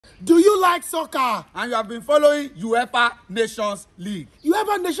Do you like soccer? And you have been following UEFA Nations League.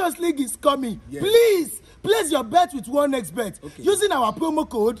 UEFA Nations League is coming. Yes. Please place your bet with 1xBet using our promo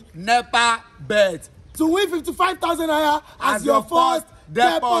code Nepa bet to win 55,000 naira as your first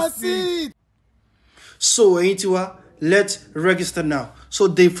deposit. So, Aintiwa, let's register now. So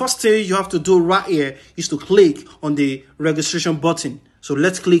the first thing you have to do right here is to click on the registration button. So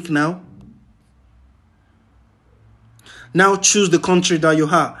let's click now. Now choose the country that you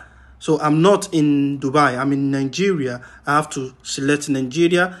are. So I'm not in Dubai, I'm in Nigeria. I have to select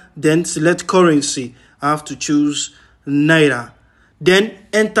Nigeria, then select currency. I have to choose Naira. Then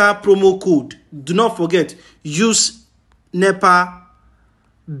enter promo code. Do not forget, use Nepa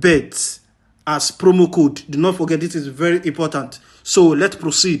bet as promo code. Do not forget, this is very important. So let's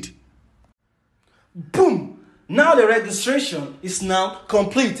proceed. Boom! Now the registration is now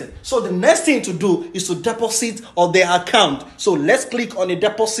completed. So the next thing to do is to deposit on the account. So let's click on the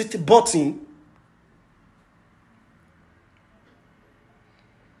deposit button.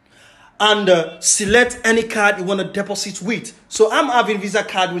 And select any card you want to deposit with. So I'm having Visa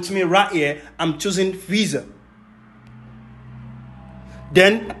card with me right here. I'm choosing Visa.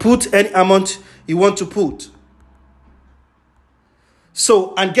 Then put any amount you want to put.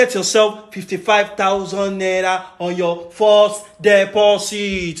 So, and get yourself 55,000 naira on your first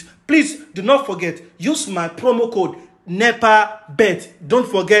deposit. Please do not forget, use my promo code Nepa bet. Don't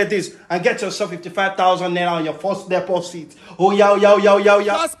forget this, and get yourself 55,000 naira on your first deposit. Oh yeah, yeah, yeah, yeah,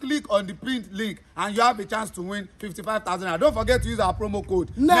 yeah. Just click on the pinned link and you have a chance to win 55,000 naira. Don't forget to use our promo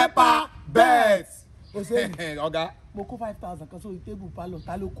code Nepa bet. Oga. Moko 5,000 kan so table palo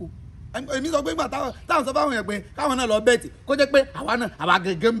taloko. Èmi sọ pé táwọn sọ fáwọn yẹn pé káwọn náà lọ bẹ́ẹ̀tì kó jẹ́ pé àwa náà àwa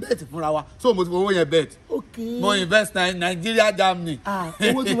gẹ́gẹ́ ń bẹ́ẹ̀tì fúnra wa so mo ti fowó yẹn bẹ́ẹ̀tì. Okay. Mo invest na Nigeria Germany.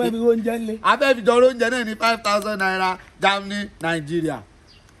 Owó tí wọ́n fi oúnjẹ ńlẹ̀. Abẹ́ fi jọrọ oúnjẹ náà ní 5,000 naira Germany Nigeria.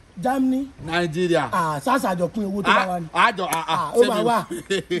 Germany. Nigeria. Sasa àjọpín owó tó bá wà ní. Àjọ ó máa wà.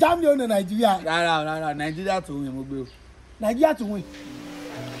 Germany ó na Nigeria. Rárá Nigeria tó win mo gbé o. Nigeria to win.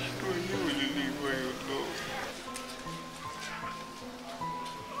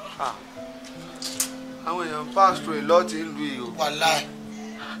 Àwọn èèyàn pásítọ̀ ìlọ́tì ń lu ìhò. Wàláì.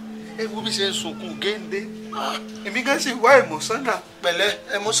 Ewu bí ṣe ń sunkún géńdé. Èmi gan sì wá emotional.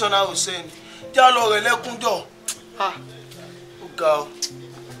 Pẹ̀lẹ́ emotional Hussein. Já lọ rẹ̀ lẹ́kúnjọ́. Ó ga ọ.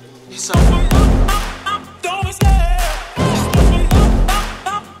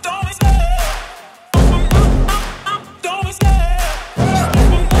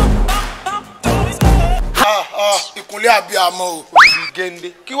 Ìkúnlẹ̀ àbíamọ o. Òbí géńdé.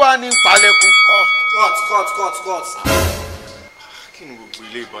 Kí wàá ní ìpalẹ̀kùn? Cut. Kí ni gbogbo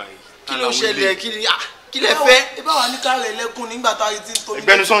ilé báyìí? Kí ló ṣẹlẹ̀ kí lẹ fẹ́? Ibà wà ní kárẹ̀ lẹ́kùn nígbà tá a ti ń tóbi.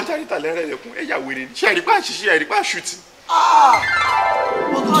 Ẹgbẹ́nu sọ́n jáde tàlẹ́ rẹ̀ lẹ́kùn ẹ̀yà wèrè ní. Ṣé ẹ̀rípa àṣìṣe ẹ̀rípa ṣùtì?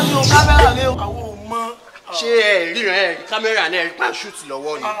 Mo tọ́ ni o kámẹ́rà lé àwọn ò mọ. Ṣé ẹ ríran ẹ kámẹ́rà náà ẹ̀rípa ṣùtì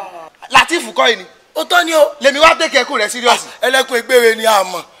lọ́wọ́ ni? Lateef kọ́ yìí ni. Ó tọ́ ni o. Lèmi wá tẹ̀kẹ́ kù rẹ̀ serious. Ẹlẹ́kùn ìgbére ni a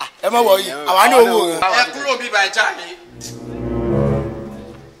mọ̀. Ẹ má wọ̀ yìí. Àwa ní owó rẹ̀. Ẹ kúrò bíbá ìjà mi.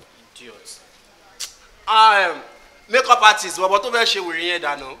 Makeup artist bọ̀bọ̀ tó fẹ́ ṣe wèrè yẹn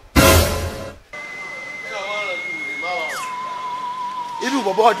dànù. Irú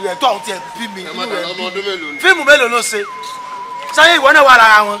bọ̀bọ̀ ọdún rẹ̀ tó àwọn tiẹ̀ bí mi. Fíìmù mélòó ló ṣe? Sáyé ìwọ náà wà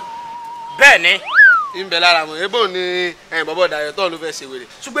lára wọn. Bẹ́ẹ̀ ni. Ń bẹ lára wọn. Ebo ni bọ̀bọ̀ dàyẹ̀tọ̀ ló fẹ́ ṣe wèrè.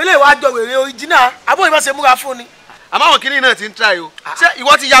 Ṣùgbọ́n ilé ìwà jọ wèrè original. Àbọ̀ ìbá ṣe múra fún ni. Àmọ́ àwọn kìnìún náà ti ń try o. Ṣé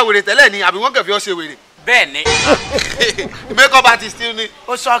ìwọ ti ya wèrè tẹ́lẹ̀ ni àbí wọ́n kàn fi ọ́ ṣe wèrè? Bẹ́ẹ̀ni. Makeup artist ni.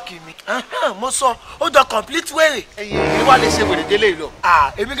 Ó ṣọ́ọ̀kì mi. Mo sọ ó jọ complete wèrè. Ẹyin wá lè ṣe wèrè délé lọ.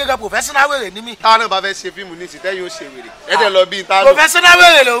 Èmi gẹ́gẹ́ professional wèrè ni mí. Táwọn náà bá fẹ́ ṣe fíìmù ní ìsìtẹ́ yóò ṣe wèrè. Ẹ tẹ̀ lọ bí n ta lọ. Professional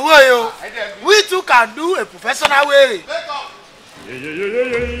wèrè ló wúwo yìí o. We too can do a professional wèrè.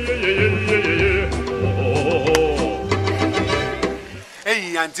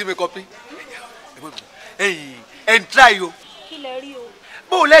 Ẹyin àǹtí mi kọ́pí. Ẹyin ẹ̀ ń try o. Kí lẹ rí o?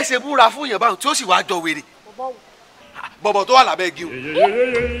 Bó o lẹ́sẹ̀ múra fún yẹn báwọn tí ó sì wá jọ wèrè. Bọ̀bọ̀ tó wà lábẹ́ igi o.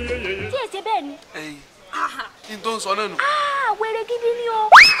 Tí èsè bẹ́ẹ̀ ni. Kí n tó ń sọ náà nù. Wèrè gidi ni o.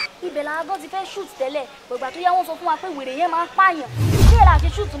 Ibẹ̀ làwọn gan ti fẹ́ shoot tẹ́lẹ̀. Gbogbo tó yẹ wọ́n sọ fún wa pé wèrè yẹn máa ń pààyàn. Ṣé èrè àti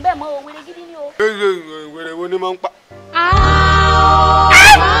shoot bẹ́ẹ̀ mọ́ o? Wèrè gidi ni o. Wèrè wo ni máa ń pa?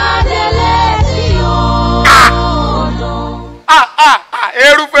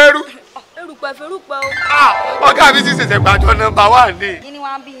 Erúfẹ́rú. Erùpẹ̀ o. Ọ̀gá mi ti ṣẹ̀ṣẹ̀ gbàjọ nọ́mbà 1 ni. Kí ni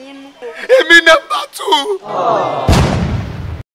wọ́n á bí yín nú? Èmi nọ́mbà 2.